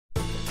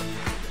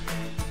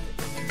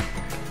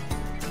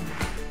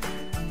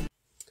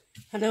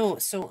Hello,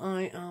 so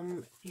I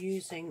am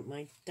using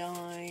my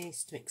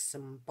dies to make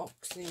some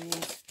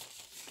boxes.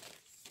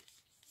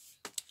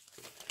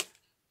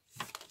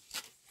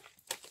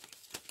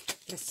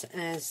 This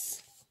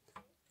is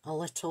a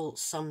little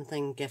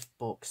something gift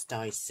box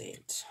die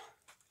set.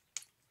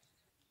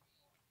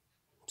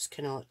 It's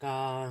kind of like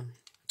a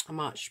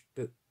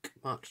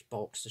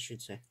matchbox, I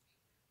should say,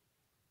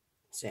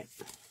 set.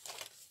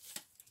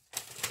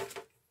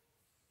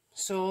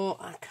 So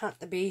I cut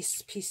the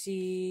base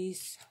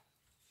pieces.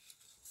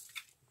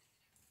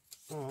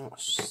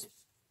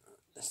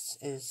 This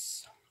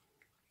is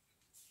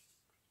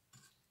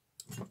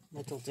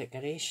little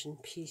decoration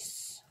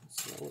piece.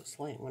 See what it looks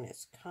like when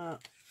it's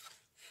cut.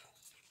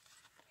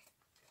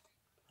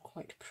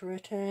 Quite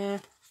pretty.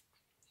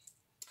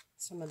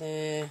 Some of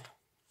the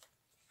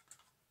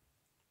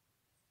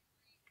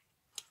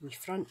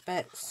front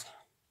bits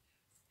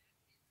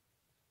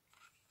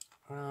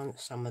and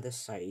some of the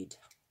side.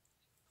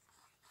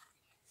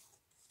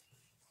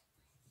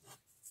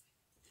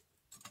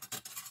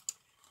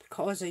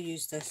 Because I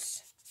use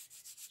this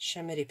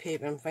shimmery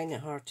paper, I'm finding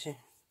it hard to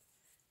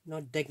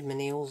not dig my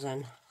nails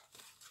in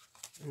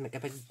and make a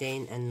big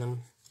dent in them.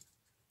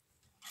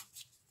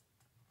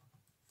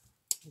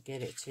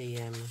 Get it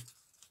to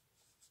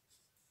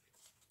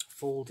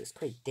fold. It's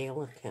quite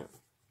delicate.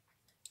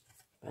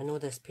 But I know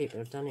this paper,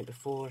 I've done it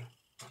before.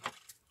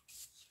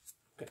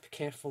 Got to be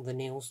careful the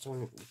nails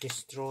don't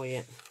destroy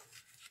it.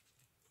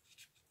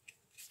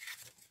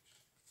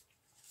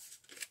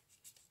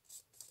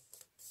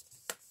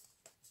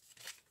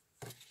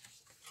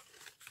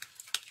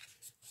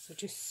 So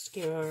just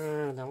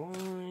skewer the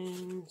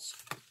lines.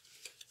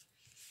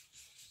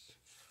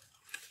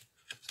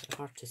 It's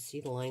hard to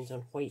see the lines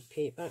on white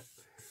paper.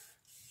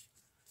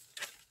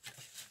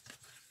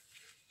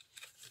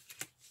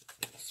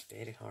 It's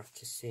very hard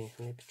to see.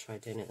 Maybe try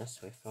doing it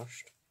this way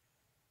first.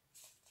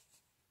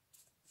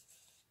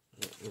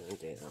 I'll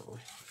do it that way.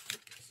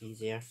 It's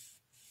easier.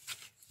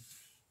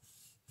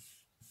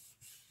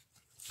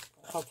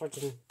 Covered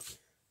in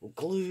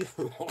glue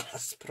from the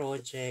last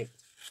project.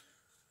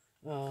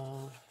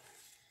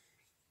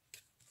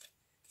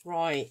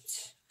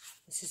 Right,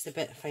 this is the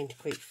bit I find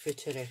quite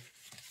footery.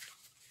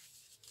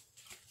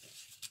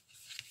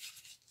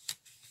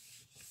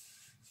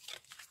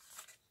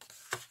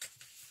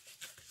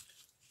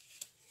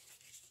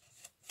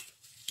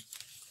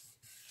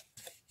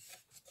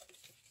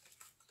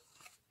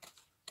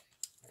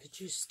 I could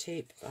use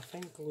tape, but I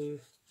think glue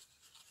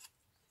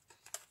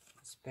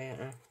is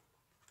better.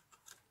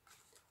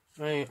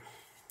 Right,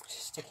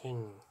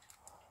 sticking.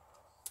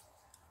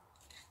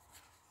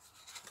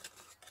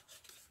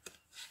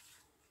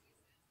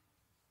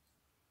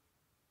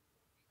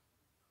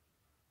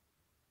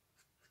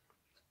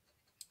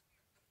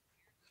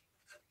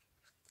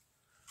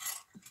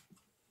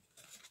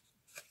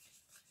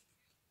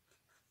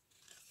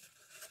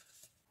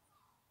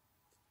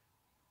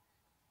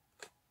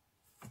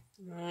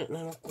 Right,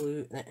 then I'll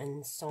glue the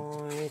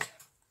inside.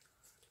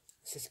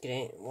 This is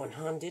great,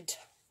 one-handed.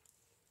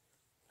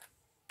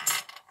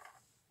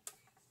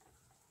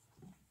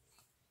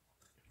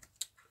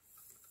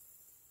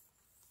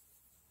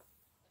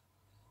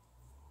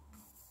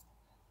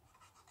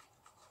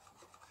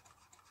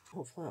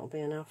 Hopefully that'll be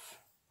enough.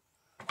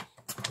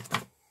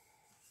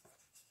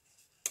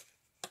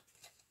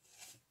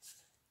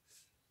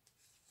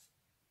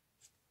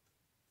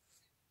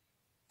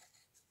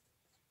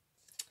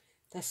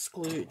 This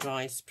glue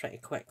dries pretty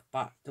quick,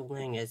 but the only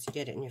thing is, you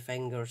get it in your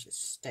fingers, it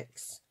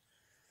sticks.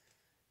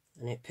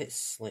 And it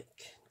puts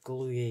like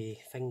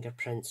gluey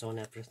fingerprints on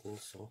everything,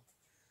 so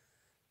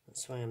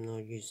that's why I'm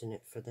not using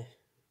it for the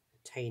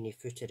tiny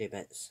footery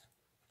bits.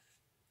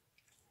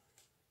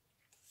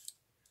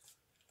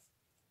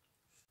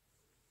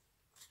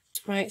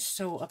 Right,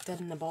 so I've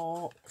done the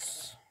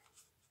box.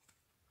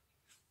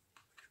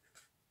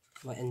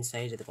 Well,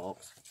 inside of the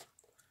box.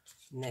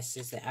 And this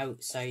is the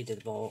outside of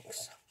the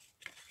box.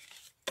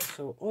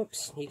 So,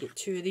 oops, you get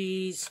two of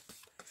these.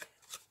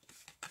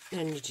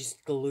 And you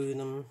just glue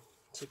them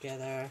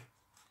together.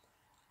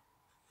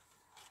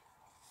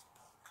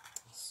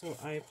 So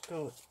I've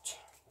got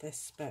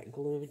this bit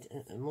glued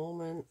at the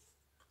moment.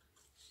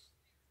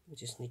 We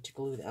just need to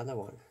glue the other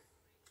one.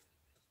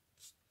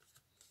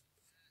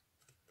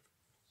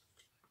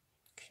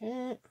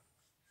 Okay.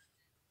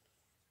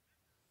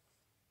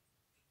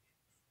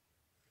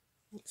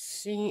 Let's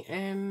see,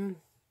 hey.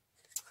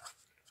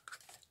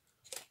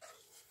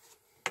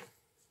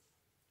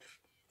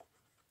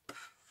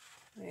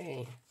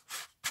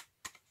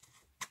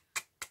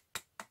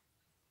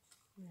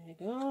 There you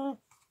go.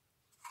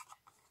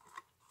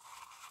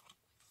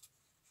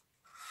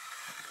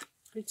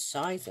 Good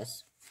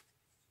sizes.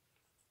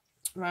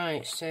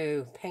 Right,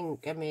 so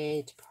pink I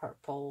made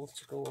purple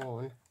to go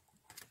on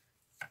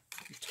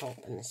the top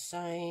and the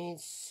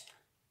sides.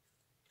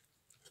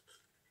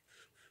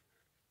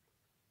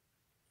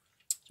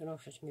 I don't know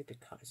if I should maybe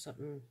cut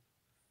something,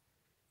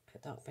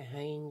 put that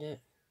behind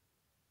it.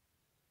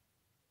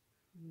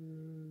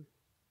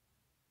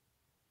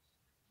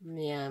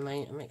 Yeah, I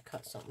might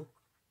cut something.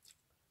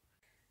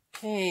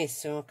 Okay,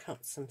 so I'll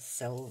cut some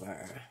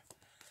silver.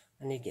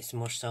 I need to get some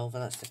more silver.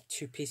 That's the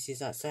 2 pieces,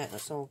 that's it.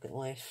 That's all I've got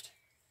left.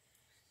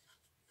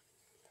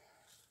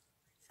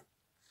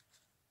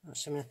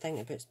 Actually, when I think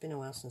about it, it's been a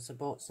while since I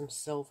bought some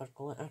silver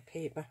glitter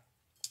paper.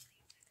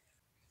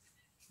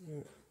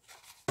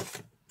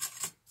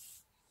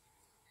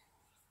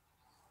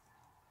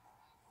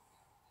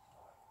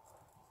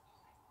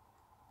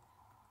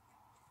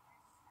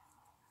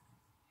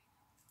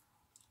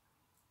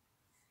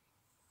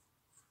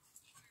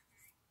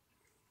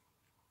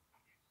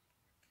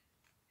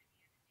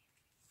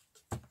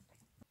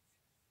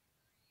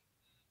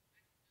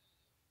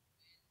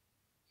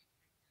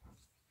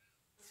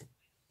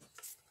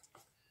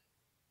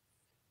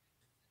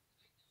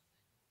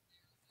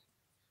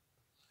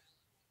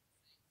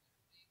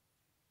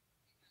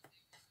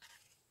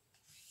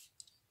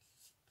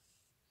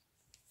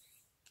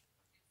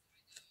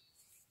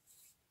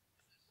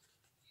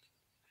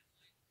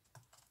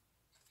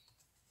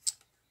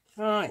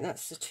 Right,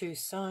 that's the 2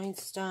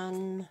 sides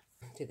done.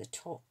 Do the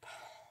top.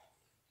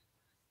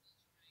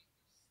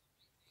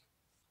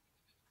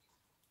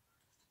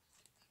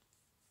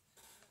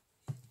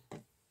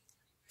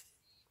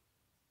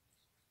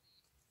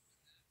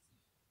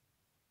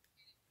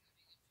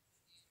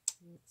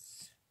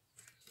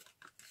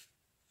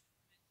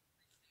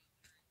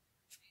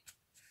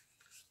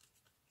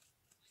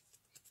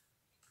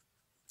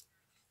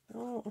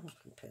 Oh, I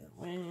can put it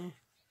away.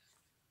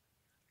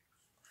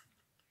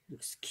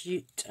 Looks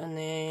cute, and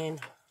then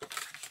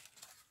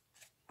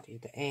do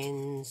the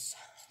ends.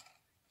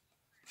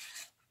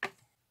 I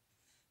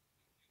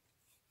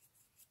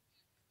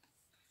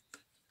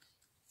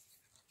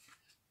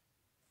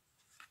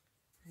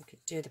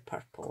could do the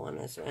purple one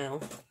as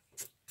well.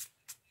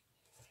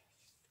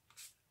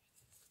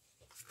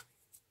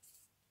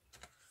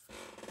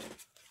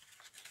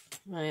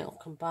 Right, I'll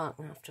come back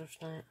after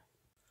that.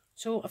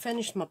 So I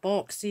finished my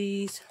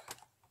boxes.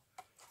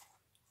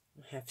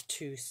 I have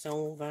 2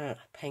 silver,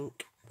 a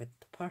pink with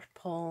the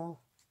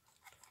purple,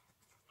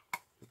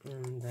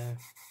 and the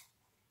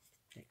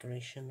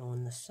decoration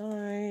on the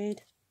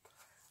side.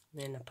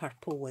 And then a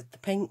purple with the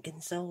pink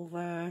and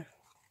silver.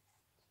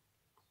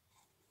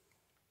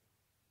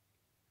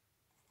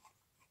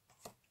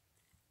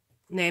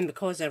 And then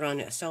because I ran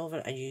out of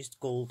silver, I used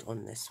gold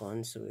on this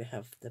one. So we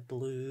have the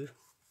blue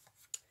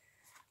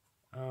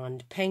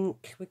and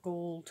pink with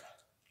gold.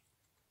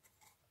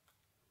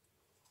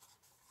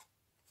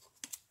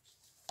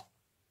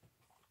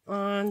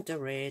 And the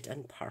red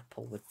and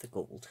purple with the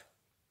gold.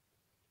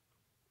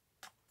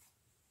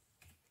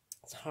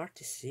 It's hard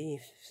to see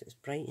if it's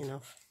bright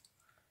enough.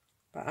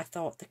 But I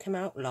thought they came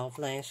out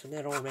lovely, so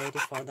they're all ready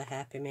for the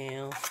Happy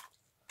Mail.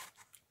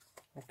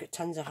 I've got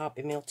tons of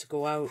Happy Mail to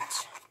go out.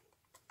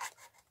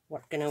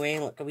 Working away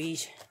like a wee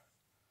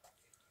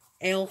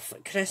elf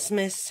at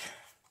Christmas.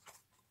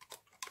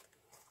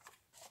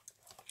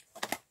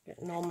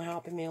 Getting all my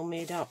Happy Mail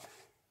made up.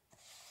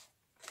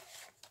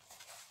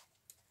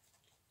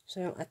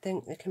 So I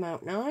think they come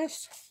out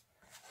nice.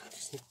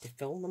 Just need to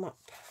fill them up.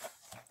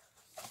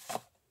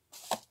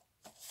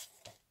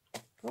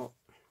 Oh,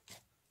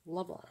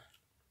 lovely.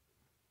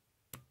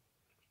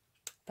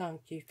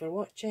 Thank you for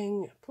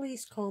watching.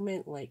 Please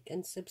comment, like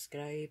and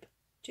subscribe.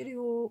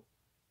 Cheerio!